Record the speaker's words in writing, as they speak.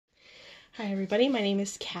Hi everybody, my name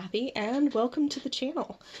is Kathy and welcome to the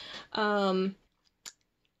channel. I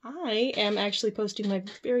am actually posting my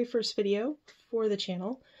very first video for the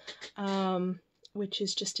channel, which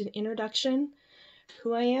is just an introduction,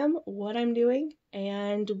 who I am, what I'm doing,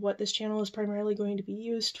 and what this channel is primarily going to be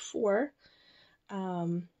used for.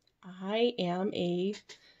 I am a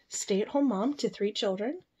stay-at-home mom to 3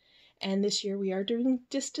 children, and this year we are doing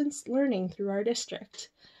distance learning through our district.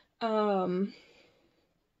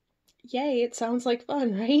 Yay, it sounds like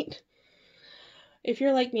fun, right? If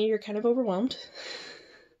you're like me, you're kind of overwhelmed.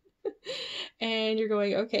 And you're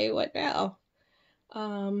going, okay, what now?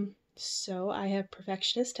 So I have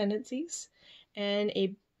perfectionist tendencies and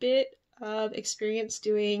a bit of experience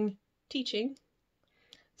doing teaching.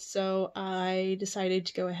 So I decided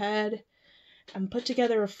to go ahead and put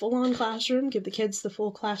together a full-on classroom, give the kids the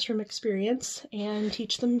full classroom experience, and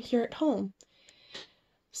teach them here at home.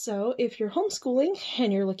 So if you're homeschooling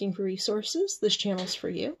and you're looking for resources, this channel's for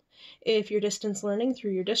you. If you're distance learning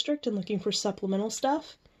through your district and looking for supplemental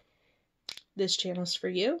stuff, this channel's for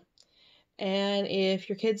you. And if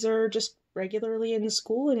your kids are just regularly in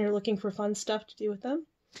school and you're looking for fun stuff to do with them,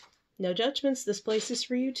 no judgments, this place is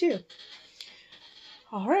for you too.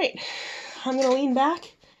 Alright, I'm going to lean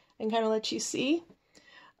back and kind of let you see.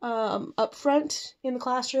 Up front in the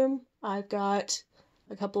classroom, I've got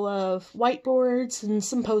a couple of whiteboards and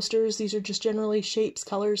some posters. These are just generally shapes,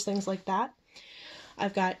 colors, things like that.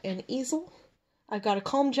 I've got an easel. I've got a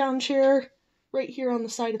calm down chair right here on the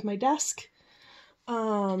side of my desk.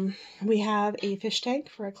 We have a fish tank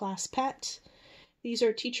for a class pet. These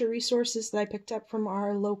are teacher resources that I picked up from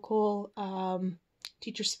our local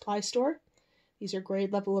teacher supply store. These are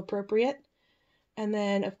grade level appropriate. And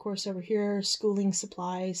then, of course, over here, schooling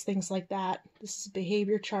supplies, things like that. This is a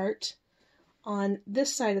behavior chart. On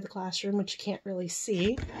this side of the classroom, which you can't really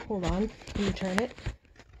see, hold on, let me turn it.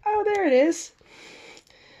 Oh, there it is.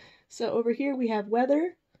 So over here we have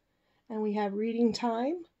weather, and we have reading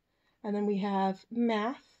time, and then we have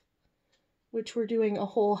math, which we're doing a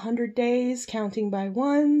whole 100 days, counting by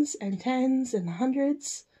ones and tens and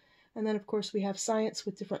hundreds. And then, of course, we have science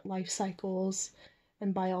with different life cycles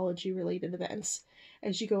and biology-related events.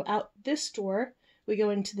 As you go out this door, we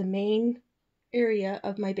go into the main area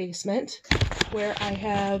of my basement, where I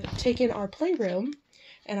have taken our playroom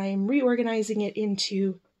and I am reorganizing it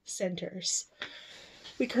into centers.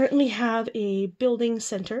 We currently have a building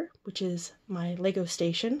center, which is my Lego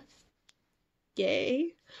station.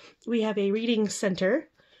 Yay! We have a reading center,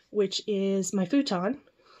 which is my futon,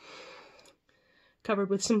 covered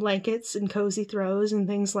with some blankets and cozy throws and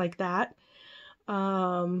things like that.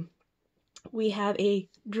 We have a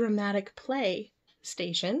dramatic play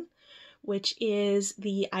station, which is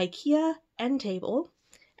the IKEA end table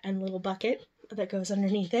and little bucket that goes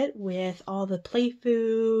underneath it with all the play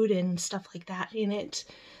food and stuff like that in it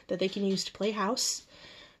that they can use to play house,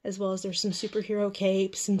 as well as there's some superhero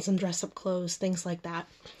capes and some dress-up clothes, things like that.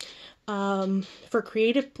 For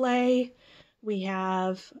creative play, we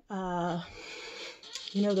have,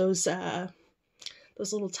 you know, those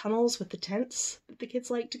little tunnels with the tents that the kids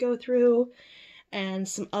like to go through, and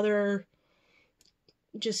some other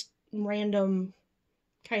just random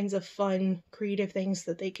kinds of fun, creative things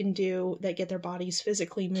that they can do that get their bodies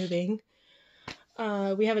physically moving.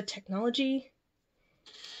 We have a technology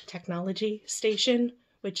station,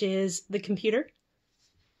 which is the computer.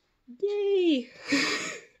 Yay!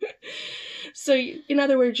 So, in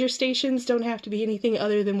other words, your stations don't have to be anything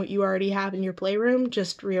other than what you already have in your playroom,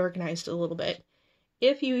 just reorganized a little bit.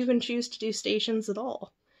 If you even choose to do stations at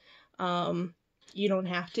all. You don't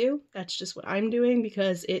have to. That's just what I'm doing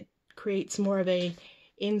because it creates more of a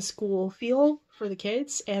in-school feel for the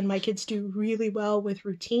kids, and my kids do really well with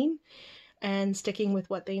routine and sticking with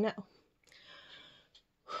what they know.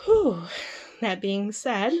 Whew. That being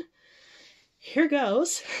said, here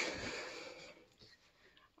goes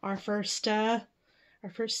our first set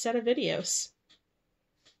of videos.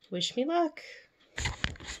 Wish me luck.